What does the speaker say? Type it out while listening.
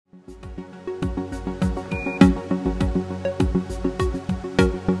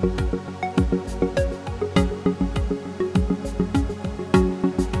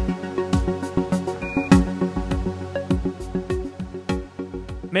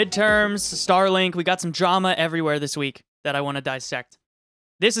Midterms, Starlink, we got some drama everywhere this week that I want to dissect.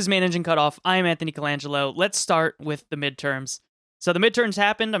 This is Main Engine Cutoff. I am Anthony Colangelo. Let's start with the midterms. So the midterms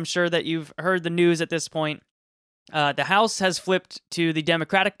happened. I'm sure that you've heard the news at this point. The House has flipped to the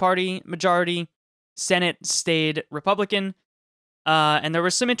Democratic Party majority. Senate stayed Republican. And there were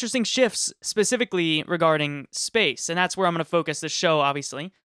some interesting shifts specifically regarding space. And that's where I'm going to focus the show,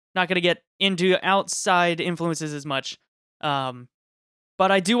 obviously. Not going to get into outside influences as much. But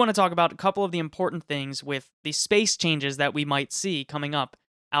I do want to talk about a couple of the important things with the space changes that we might see coming up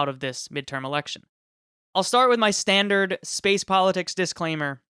out of this midterm election. I'll start with my standard space politics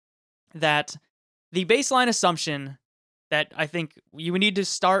disclaimer that the baseline assumption that I think you need to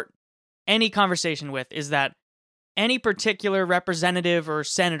start any conversation with is that any particular representative or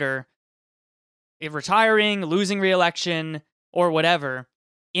senator, if retiring, losing re-election, or whatever,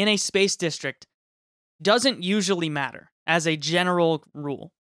 in a space district doesn't usually matter. As a general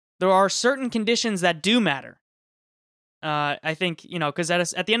rule, there are certain conditions that do matter. I think, because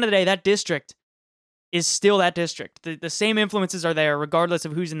at the end of the day, that district is still that district. The same influences are there regardless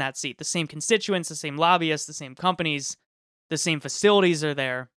of who's in that seat. The same constituents, the same lobbyists, the same companies, the same facilities are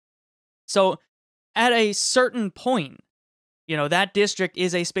there. So at a certain point, that district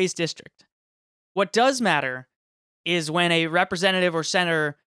is a space district. What does matter is when a representative or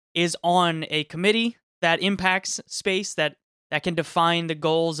senator is on a committee that impacts space, that can define the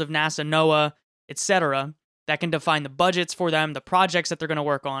goals of NASA, NOAA, etc., that can define the budgets for them, the projects that they're going to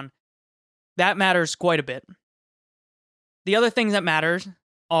work on. That matters quite a bit. The other things that matters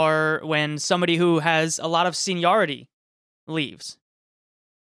are when somebody who has a lot of seniority leaves.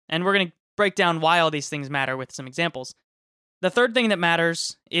 And we're going to break down why all these things matter with some examples. The third thing that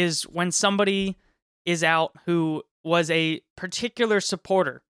matters is when somebody is out who was a particular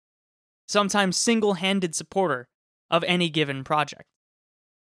supporter, sometimes single-handed supporter of any given project.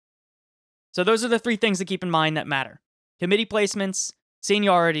 So those are the three things to keep in mind that matter. Committee placements,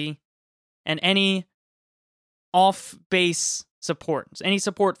 seniority, and any off-base support. Any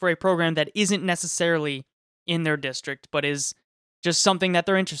support for a program that isn't necessarily in their district, but is just something that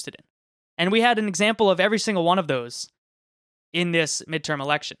they're interested in. And we had an example of every single one of those in this midterm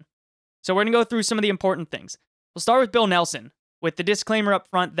election. So we're going to go through some of the important things. We'll start with Bill Nelson, with the disclaimer up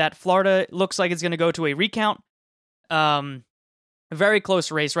front that Florida looks like it's going to go to a recount. A very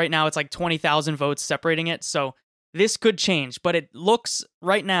close race. Right now, it's like 20,000 votes separating it, so this could change. But it looks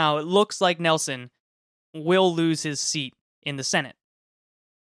like Nelson will lose his seat in the Senate.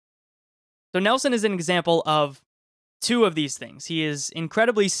 So Nelson is an example of two of these things. He is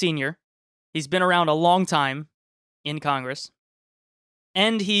incredibly senior. He's been around a long time in Congress.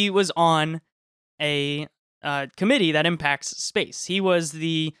 And he was on a committee that impacts space. He was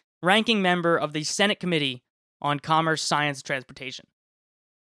the ranking member of the Senate Committee on Commerce, Science, and Transportation.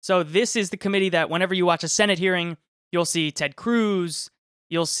 So this is the committee that whenever you watch a Senate hearing, you'll see Ted Cruz,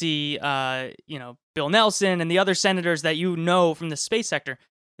 you'll see, Bill Nelson, and the other senators that you know from the space sector.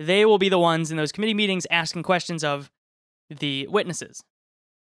 They will be the ones in those committee meetings asking questions of the witnesses.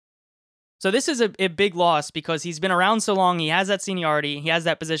 So this is a big loss because he's been around so long, he has that seniority, he has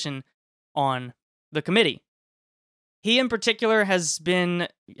that position on the committee. He, in particular, has been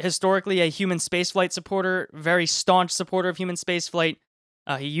historically a human spaceflight supporter, very staunch supporter of human spaceflight.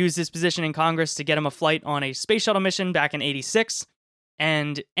 He used his position in Congress to get him a flight on a space shuttle mission back in '86.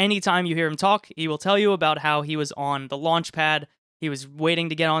 And anytime you hear him talk, he will tell you about how he was on the launch pad. He was waiting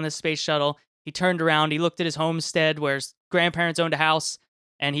to get on this space shuttle. He turned around, he looked at his homestead where his grandparents owned a house,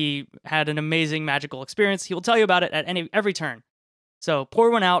 and he had an amazing magical experience. He will tell you about it at every turn. So pour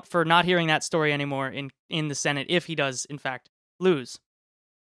one out for not hearing that story anymore in the Senate if he does, in fact, lose.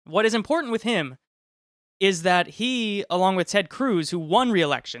 What is important with him is that he, along with Ted Cruz, who won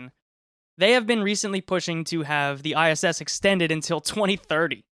re-election, they have been recently pushing to have the ISS extended until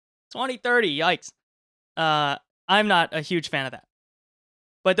 2030. 2030, yikes. I'm not a huge fan of that.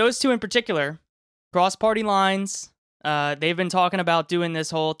 But those two in particular, cross-party lines, they've been talking about doing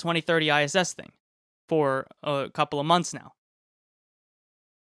this whole 2030 ISS thing for a couple of months now.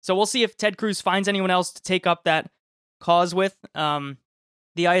 So we'll see if Ted Cruz finds anyone else to take up that cause with. The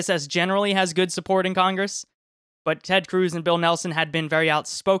ISS generally has good support in Congress, but Ted Cruz and Bill Nelson had been very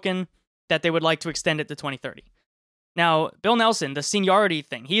outspoken that they would like to extend it to 2030. Now, Bill Nelson, the seniority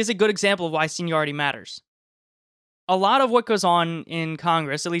thing, he is a good example of why seniority matters. A lot of what goes on in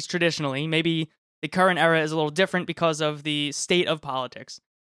Congress, at least traditionally, maybe the current era is a little different because of the state of politics,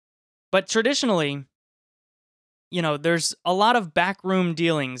 but traditionally, there's a lot of backroom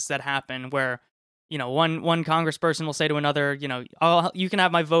dealings that happen where, one congressperson will say to another, you can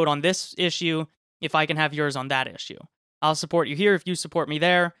have my vote on this issue if I can have yours on that issue. I'll support you here if you support me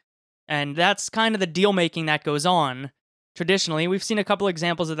there. And that's kind of the deal making that goes on traditionally. We've seen a couple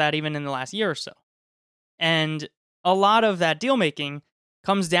examples of that even in the last year or so. And a lot of that deal making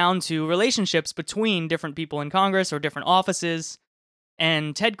comes down to relationships between different people in Congress or different offices.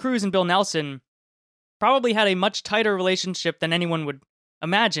 And Ted Cruz and Bill Nelson probably had a much tighter relationship than anyone would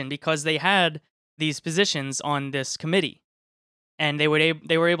imagine because they had these positions on this committee. And they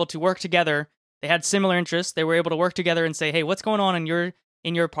were able to work together. They had similar interests. They were able to work together and say, hey, what's going on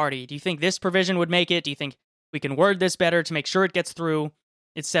in your party? Do you think this provision would make it? Do you think we can word this better to make sure it gets through,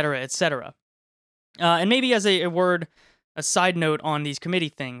 et cetera, et cetera? And maybe as a side note on these committee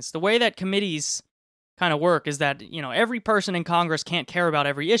things, the way that committees kind of work is that, every person in Congress can't care about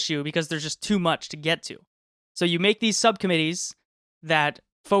every issue because there's just too much to get to. So you make these subcommittees that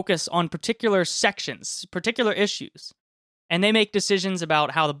focus on particular sections, particular issues, and they make decisions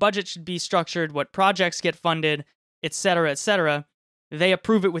about how the budget should be structured, what projects get funded, et cetera, et cetera. They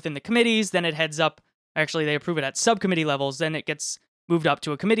approve it within the committees, then it heads up. Actually, they approve it at subcommittee levels, then it gets moved up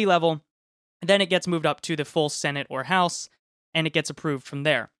to a committee level, then it gets moved up to the full Senate or House, and it gets approved from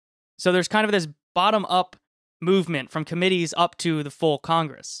there. So there's kind of this bottom-up movement from committees up to the full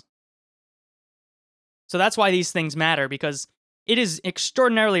Congress. So that's why these things matter, because it is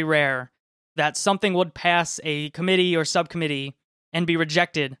extraordinarily rare that something would pass a committee or subcommittee and be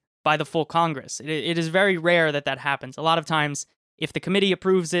rejected by the full Congress. It is very rare that happens. A lot of times, if the committee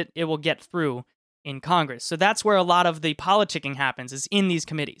approves it, it will get through in Congress. So that's where a lot of the politicking happens, is in these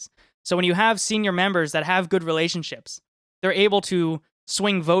committees. So when you have senior members that have good relationships, they're able to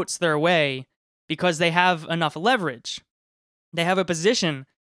swing votes their way because they have enough leverage. They have a position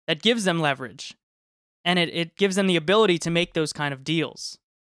that gives them leverage, and it gives them the ability to make those kind of deals.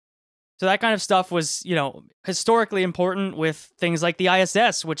 So that kind of stuff was, historically important with things like the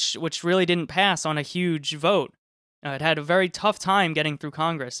ISS, which really didn't pass on a huge vote. It had a very tough time getting through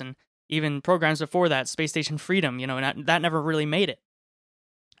Congress, and even programs before that, Space Station Freedom, that never really made it.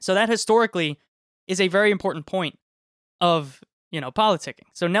 So that historically is a very important point of, politicking.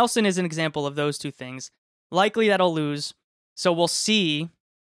 So Nelson is an example of those two things. Likely that'll lose. So we'll see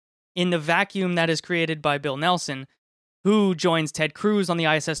in the vacuum that is created by Bill Nelson who joins Ted Cruz on the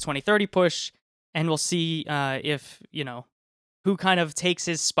ISS 2030 push, and we'll see if, who kind of takes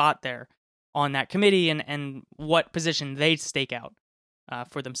his spot there on that committee and what position they stake out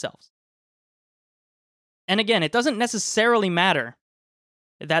for themselves. And again, it doesn't necessarily matter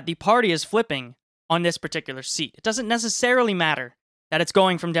that the party is flipping on this particular seat. It doesn't necessarily matter that it's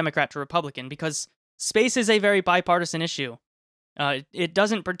going from Democrat to Republican, because space is a very bipartisan issue. It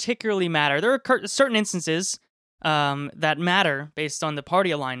doesn't particularly matter. There are certain instances that matter based on the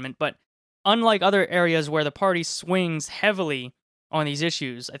party alignment, but unlike other areas where the party swings heavily on these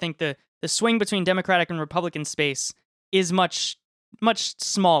issues, I think the swing between Democratic and Republican space is much, much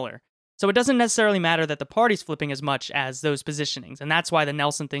smaller. So it doesn't necessarily matter that the party's flipping as much as those positionings, and that's why the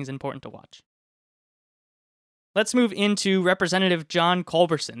Nelson thing's important to watch. Let's move into Representative John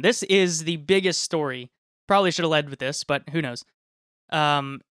Culberson. This is the biggest story. Probably should have led with this, but who knows.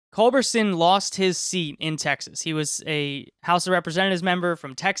 Culberson lost his seat in Texas. He was a House of Representatives member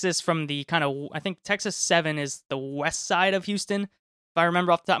from Texas, from the kind of, I think Texas 7 is the west side of Houston, if I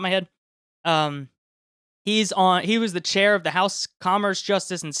remember off the top of my head. He was the chair of the House Commerce,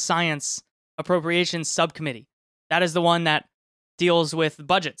 Justice, and Science Appropriations Subcommittee. That is the one that deals with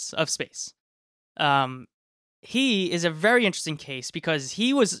budgets of space. He is a very interesting case because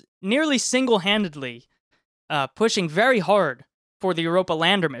he was nearly single-handedly pushing very hard for the Europa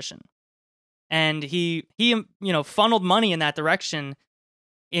lander mission. And he funneled money in that direction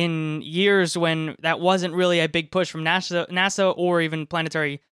in years when that wasn't really a big push from NASA or even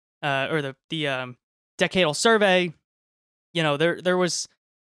planetary or the decadal survey. There was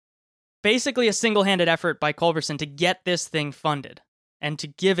basically a single-handed effort by Culberson to get this thing funded and to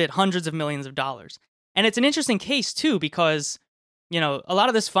give it hundreds of millions of dollars. And it's an interesting case too because, a lot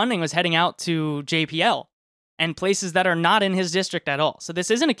of this funding was heading out to JPL and places that are not in his district at all. So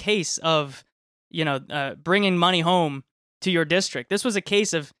this isn't a case of, bringing money home to your district. This was a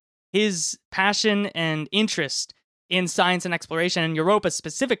case of his passion and interest in science and exploration, and Europa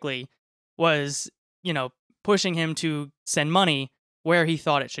specifically was, pushing him to send money where he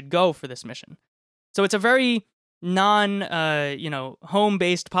thought it should go for this mission. So it's a very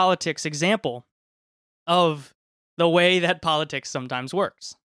home-based politics example of the way that politics sometimes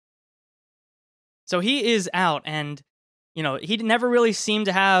works. So he is out, and, he never really seemed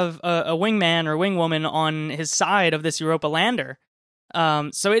to have a wingman or wingwoman on his side of this Europa lander.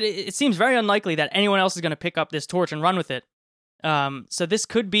 So it seems very unlikely that anyone else is going to pick up this torch and run with it. So this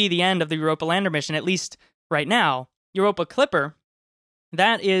could be the end of the Europa lander mission, at least right now. Europa Clipper,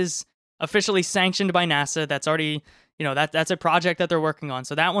 that is officially sanctioned by NASA. That's already, that's a project that they're working on.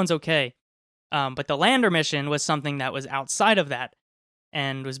 So that one's okay. But the lander mission was something that was outside of that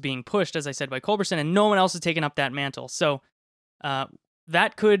and was being pushed, as I said, by Culberson, and no one else has taken up that mantle. So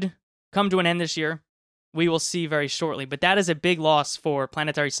that could come to an end this year. We will see very shortly. But that is a big loss for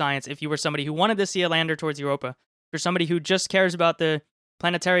planetary science if you were somebody who wanted to see a lander towards Europa. If you're somebody who just cares about the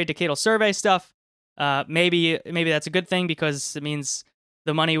planetary decadal survey stuff, maybe that's a good thing, because it means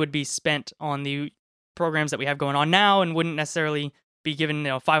the money would be spent on the programs that we have going on now and wouldn't necessarily be given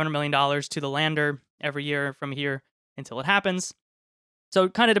 $500 million to the lander every year from here until it happens. So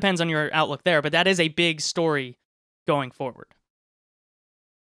it kind of depends on your outlook there, but that is a big story going forward.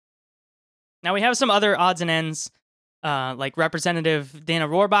 Now we have some other odds and ends, like Representative Dana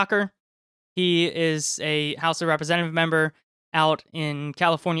Rohrabacher. He is a House of Representative member out in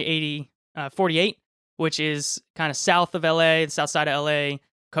California 48, which is kind of south of LA, the south side of LA,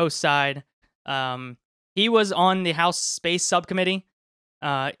 coast side. He was on the House Space Subcommittee,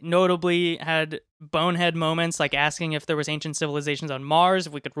 notably had bonehead moments like asking if there was ancient civilizations on Mars,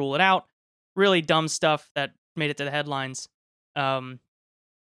 if we could rule it out. Really dumb stuff that made it to the headlines.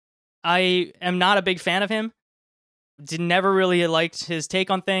 I am not a big fan of him. Never really liked his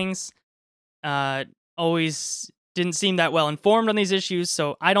take on things. Always didn't seem that well informed on these issues,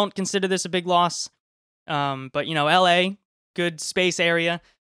 so I don't consider this a big loss. But, LA, good space area.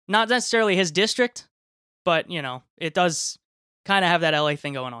 Not necessarily his district, but, it does kind of have that LA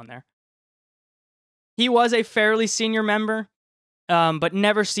thing going on there. He was a fairly senior member, but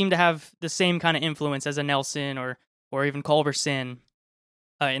never seemed to have the same kind of influence as a Nelson or even Culberson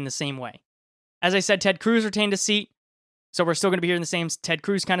in the same way. As I said, Ted Cruz retained a seat, so we're still going to be hearing the same Ted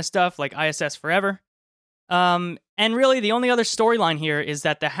Cruz kind of stuff, like ISS forever. And really, the only other storyline here is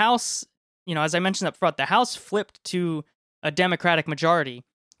that the House, as I mentioned up front, the House flipped to a Democratic majority,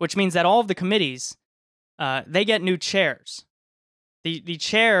 which means that all of the committees, they get new chairs. The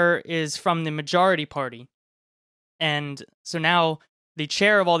chair is from the majority party, and so now the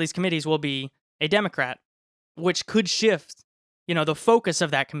chair of all these committees will be a Democrat, which could shift, the focus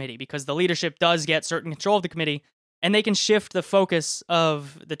of that committee, because the leadership does get certain control of the committee, and they can shift the focus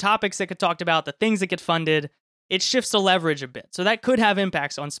of the topics that get talked about, the things that get funded. It shifts the leverage a bit, so that could have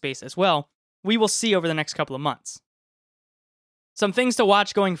impacts on space as well. We will see over the next couple of months. Some things to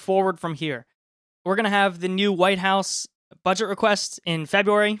watch going forward from here. We're going to have the new White House budget request in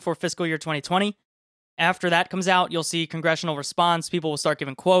February for fiscal year 2020. After that comes out, you'll see congressional response. People will start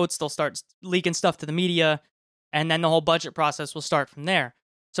giving quotes. They'll start leaking stuff to the media. And then the whole budget process will start from there.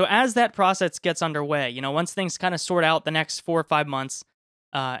 So as that process gets underway, once things kind of sort out the next 4 or 5 months,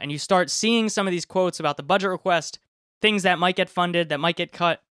 and you start seeing some of these quotes about the budget request, things that might get funded, that might get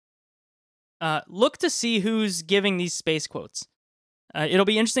cut, look to see who's giving these space quotes. It'll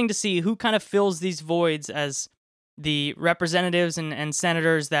be interesting to see who kind of fills these voids as the representatives and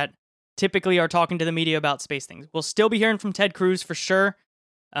senators that typically are talking to the media about space things. We'll still be hearing from Ted Cruz for sure.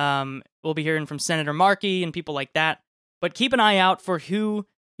 We'll be hearing from Senator Markey and people like that. But keep an eye out for who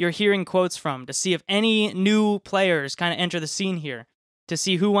you're hearing quotes from to see if any new players kind of enter the scene here, to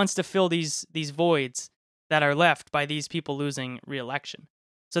see who wants to fill these voids that are left by these people losing re-election.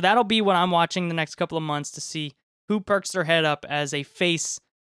 So that'll be what I'm watching the next couple of months, to see who perks their head up as a face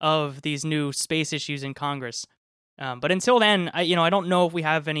of these new space issues in Congress. But until then, I don't know if we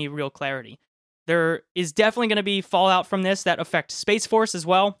have any real clarity. There is definitely going to be fallout from this that affect Space Force as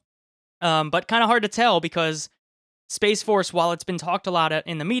well, but kind of hard to tell, because Space Force, while it's been talked a lot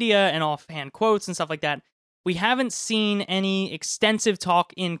in the media and offhand quotes and stuff like that, we haven't seen any extensive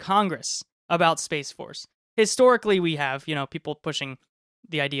talk in Congress about Space Force. Historically, we have, people pushing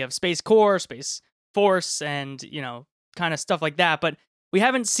the idea of Space Corps, Space Force, and, kind of stuff like that, but we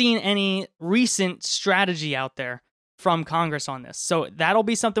haven't seen any recent strategy out there from Congress on this. So that'll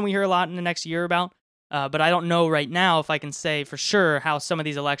be something we hear a lot in the next year about, but I don't know right now if I can say for sure how some of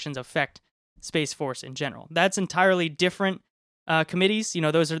these elections affect Space Force in general. That's entirely different committees.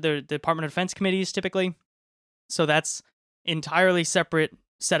 Those are the Department of Defense committees typically. So that's entirely separate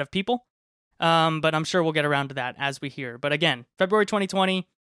set of people. But I'm sure we'll get around to that as we hear. But again, February 2020,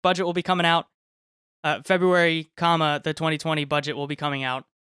 budget will be coming out. February, the 2020 budget will be coming out.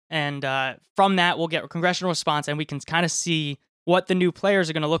 And from that, we'll get a congressional response, and we can kind of see what the new players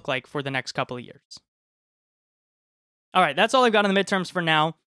are going to look like for the next couple of years. All right, that's all I've got on the midterms for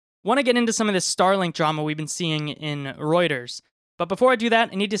now. Want to get into some of this Starlink drama we've been seeing in Reuters. But before I do that,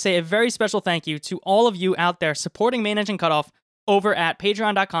 I need to say a very special thank you to all of you out there supporting Main Engine Cutoff over at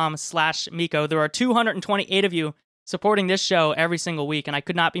patreon.com/Miko. There are 228 of you supporting this show every single week, and I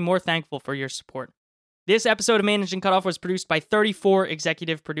could not be more thankful for your support. This episode of Managing Cutoff was produced by 34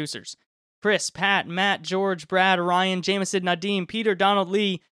 executive producers. Chris, Pat, Matt, George, Brad, Ryan, Jameson, Nadim, Peter, Donald,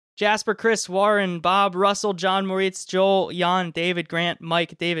 Lee, Jasper, Chris, Warren, Bob, Russell, John, Moritz, Joel, Jan, David, Grant,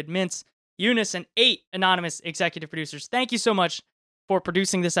 Mike, David, Mintz, Eunice, and 8 anonymous executive producers. Thank you so much for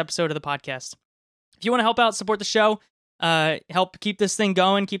producing this episode of the podcast. If you want to help out, support the show, help keep this thing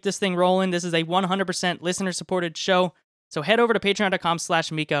going, keep this thing rolling, this is a 100% listener-supported show. So head over to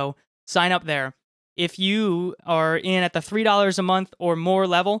patreon.com/Miko, sign up there. If you are in at the $3 a month or more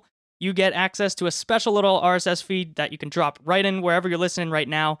level, you get access to a special little RSS feed that you can drop right in wherever you're listening right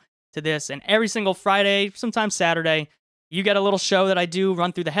now to this. And every single Friday, sometimes Saturday, you get a little show that I do,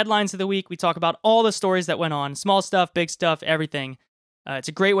 run through the headlines of the week. We talk about all the stories that went on, small stuff, big stuff, everything. It's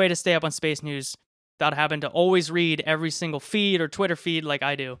a great way to stay up on space news without having to always read every single feed or Twitter feed like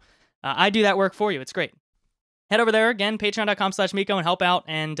I do. I do that work for you. It's great. Head over there, again, patreon.com/Miko, and help out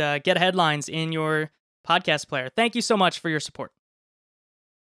and get headlines in your podcast player. Thank you so much for your support.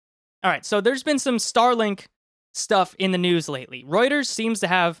 All right, so there's been some Starlink stuff in the news lately. Reuters seems to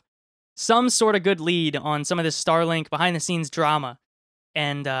have some sort of good lead on some of this Starlink behind-the-scenes drama.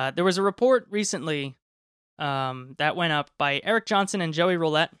 And there was a report recently that went up by Eric Johnson and Joey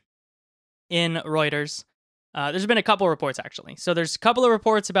Roulette in Reuters. There's been a couple of reports, actually. So there's a couple of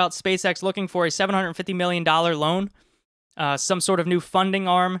reports about SpaceX looking for a $750 million loan, some sort of new funding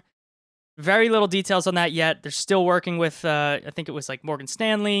arm. Very little details on that yet. They're still working with, I think it was like Morgan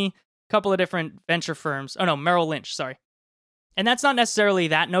Stanley, a couple of different venture firms. Oh no, Merrill Lynch, sorry. And that's not necessarily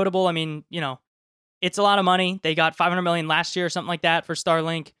that notable. I mean, you know, it's a lot of money. They got $500 million last year or something like that for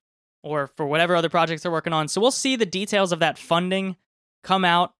Starlink or for whatever other projects they're working on. So we'll see the details of that funding come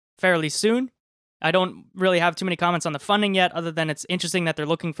out fairly soon. I don't really have too many comments on the funding yet, other than it's interesting that they're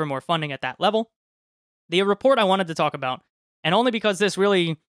looking for more funding at that level. The report I wanted to talk about, and only because this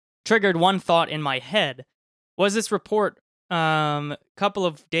really triggered one thought in my head, was this report a couple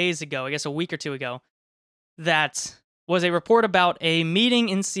of days ago, I guess a week or two ago, that was a report about a meeting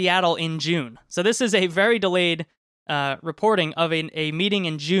in Seattle in June. So this is a very delayed reporting of a meeting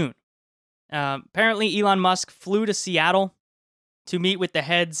in June. Apparently, Elon Musk flew to Seattle to meet with the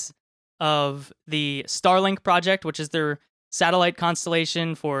heads of the Starlink project, which is their satellite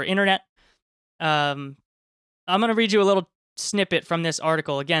constellation for internet. I'm going to read you a little snippet from this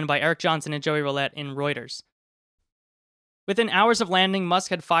article, again, by Eric Johnson and Joey Roulette in Reuters. Within hours of landing, Musk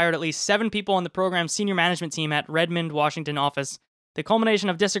had fired at least 7 people on the program's senior management team at Redmond, Washington office, the culmination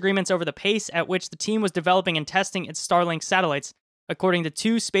of disagreements over the pace at which the team was developing and testing its Starlink satellites, according to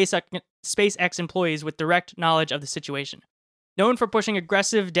 2 SpaceX employees with direct knowledge of the situation. Known for pushing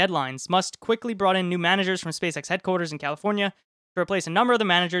aggressive deadlines, Musk quickly brought in new managers from SpaceX headquarters in California to replace a number of the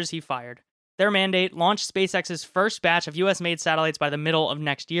managers he fired. Their mandate launched SpaceX's first batch of US-made satellites by the middle of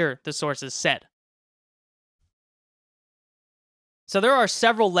next year, the sources said. So there are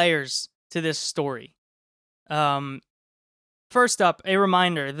several layers to this story. First up, a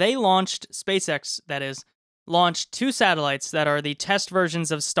reminder, SpaceX, that is, launched 2 satellites that are the test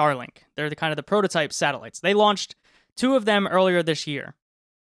versions of Starlink. They're the kind of the prototype satellites. They launched 2 of them earlier this year.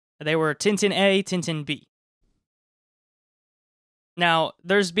 They were Tintin A, Tintin B. Now,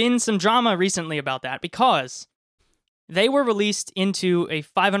 there's been some drama recently about that because they were released into a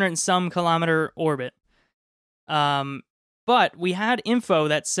 500 and some kilometer orbit. But we had info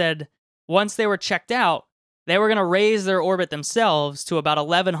that said once they were checked out, they were going to raise their orbit themselves to about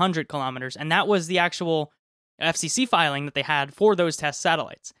 1,100 kilometers, and that was the actual FCC filing that they had for those test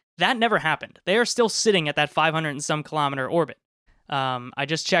satellites. That never happened. They are still sitting at that 500 and some kilometer orbit. I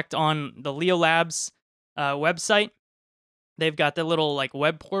just checked on the Leo Labs website. They've got the little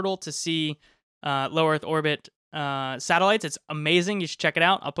web portal to see low Earth orbit satellites. It's amazing. You should check it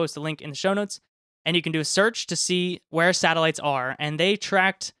out. I'll post a link in the show notes. And you can do a search to see where satellites are. And they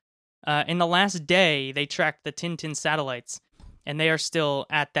tracked, in the last day, they tracked the Tintin satellites. And they are still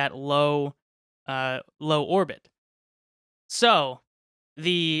at that low orbit. So,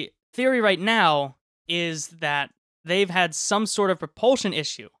 the theory right now is that they've had some sort of propulsion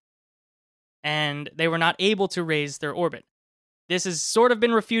issue. And they were not able to raise their orbit. This has sort of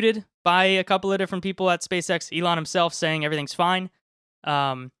been refuted by a couple of different people at SpaceX. Elon himself saying everything's fine.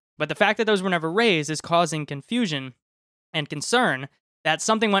 But the fact that those were never raised is causing confusion and concern that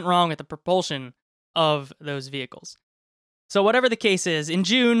something went wrong with the propulsion of those vehicles. So whatever the case is, in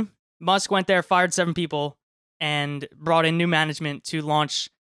June, Musk went there, fired 7 people, and brought in new management to launch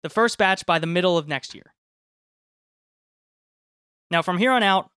the first batch by the middle of next year. Now, from here on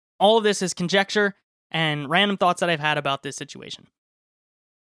out, all of this is conjecture and random thoughts that I've had about this situation.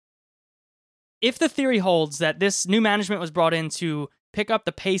 If the theory holds that this new management was brought in to pick up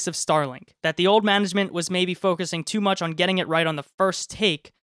the pace of Starlink, that the old management was maybe focusing too much on getting it right on the first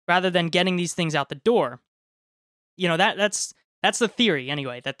take rather than getting these things out the door. You know, that's the theory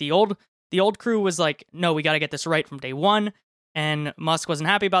anyway, that the old crew was like, no, we got to get this right from day one, and Musk wasn't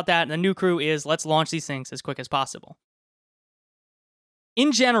happy about that, and the new crew is, let's launch these things as quick as possible.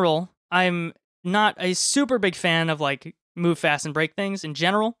 In general, I'm not a super big fan of like move fast and break things in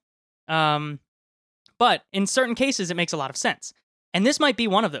general, but in certain cases it makes a lot of sense. And this might be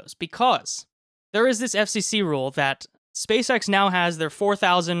one of those, because there is this FCC rule that SpaceX now has their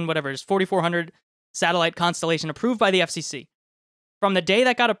 4,400 satellite constellation approved by the FCC. From the day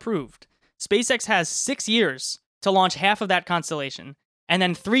that got approved, SpaceX has 6 years to launch half of that constellation, and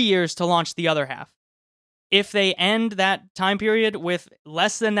then 3 years to launch the other half. If they end that time period with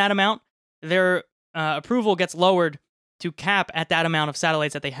less than that amount, their approval gets lowered to cap at that amount of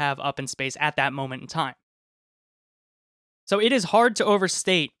satellites that they have up in space at that moment in time. So it is hard to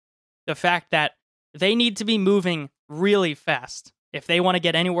overstate the fact that they need to be moving really fast if they want to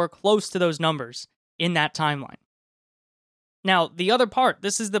get anywhere close to those numbers in that timeline. Now, the other part,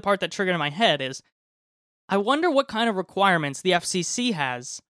 this is the part that triggered in my head, is I wonder what kind of requirements the FCC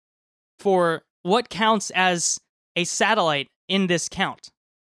has for what counts as a satellite in this count.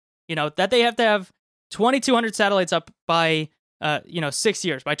 You know, that they have to have 2,200 satellites up by, 6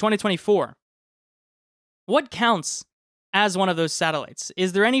 years, by 2024. What counts as one of those satellites?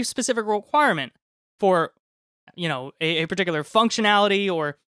 Is there any specific requirement for, a particular functionality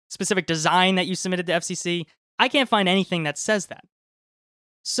or specific design that you submitted to FCC? I can't find anything that says that.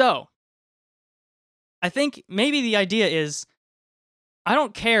 So, I think maybe the idea is, I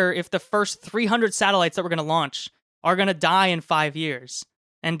don't care if the first 300 satellites that we're going to launch are going to die in 5 years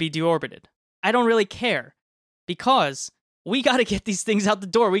and be deorbited. I don't really care, because we got to get these things out the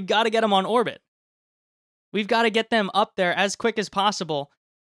door. We got to get them on orbit. We've got to get them up there as quick as possible,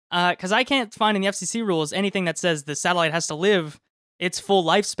 because I can't find in the FCC rules anything that says the satellite has to live its full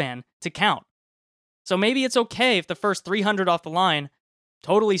lifespan to count. So maybe it's okay if the first 300 off the line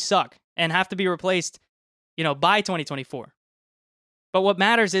totally suck and have to be replaced, by 2024. But what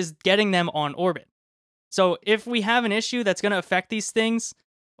matters is getting them on orbit. So if we have an issue that's going to affect these things,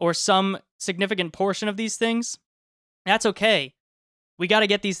 or some significant portion of these things, that's okay. We got to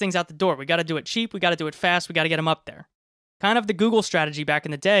get these things out the door. We got to do it cheap. We got to do it fast. We got to get them up there. Kind of the Google strategy back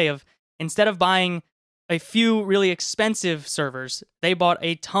in the day of, instead of buying a few really expensive servers, they bought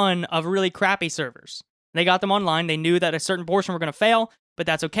a ton of really crappy servers. They got them online. They knew that a certain portion were going to fail, but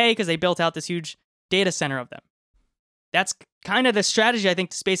that's okay because they built out this huge data center of them. That's kind of the strategy I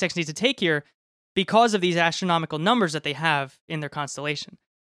think SpaceX needs to take here, because of these astronomical numbers that they have in their constellation.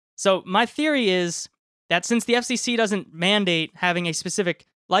 So my theory is that since the FCC doesn't mandate having a specific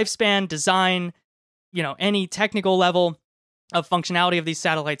lifespan, design, any technical level of functionality of these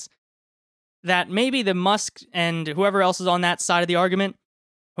satellites, that maybe the Musk and whoever else is on that side of the argument,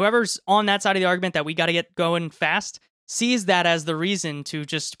 whoever's on that side of the argument that we got to get going fast, sees that as the reason to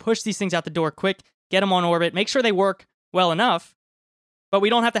just push these things out the door quick, get them on orbit, make sure they work well enough. But we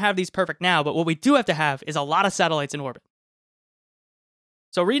don't have to have these perfect now, but what we do have to have is a lot of satellites in orbit.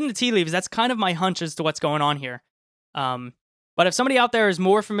 So reading the tea leaves, that's kind of my hunch as to what's going on here. But if somebody out there is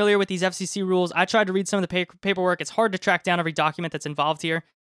more familiar with these FCC rules, I tried to read some of the paperwork. It's hard to track down every document that's involved here.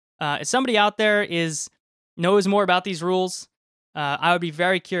 If somebody out there knows more about these rules, I would be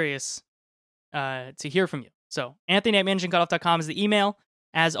very curious to hear from you. So Anthony@ManagingCutoff.com is the email.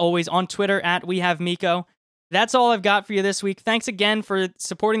 As always, on Twitter @WeHaveMiko. That's all I've got for you this week. Thanks again for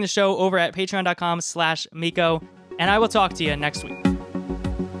supporting the show over at patreon.com/Miko, and I will talk to you next week.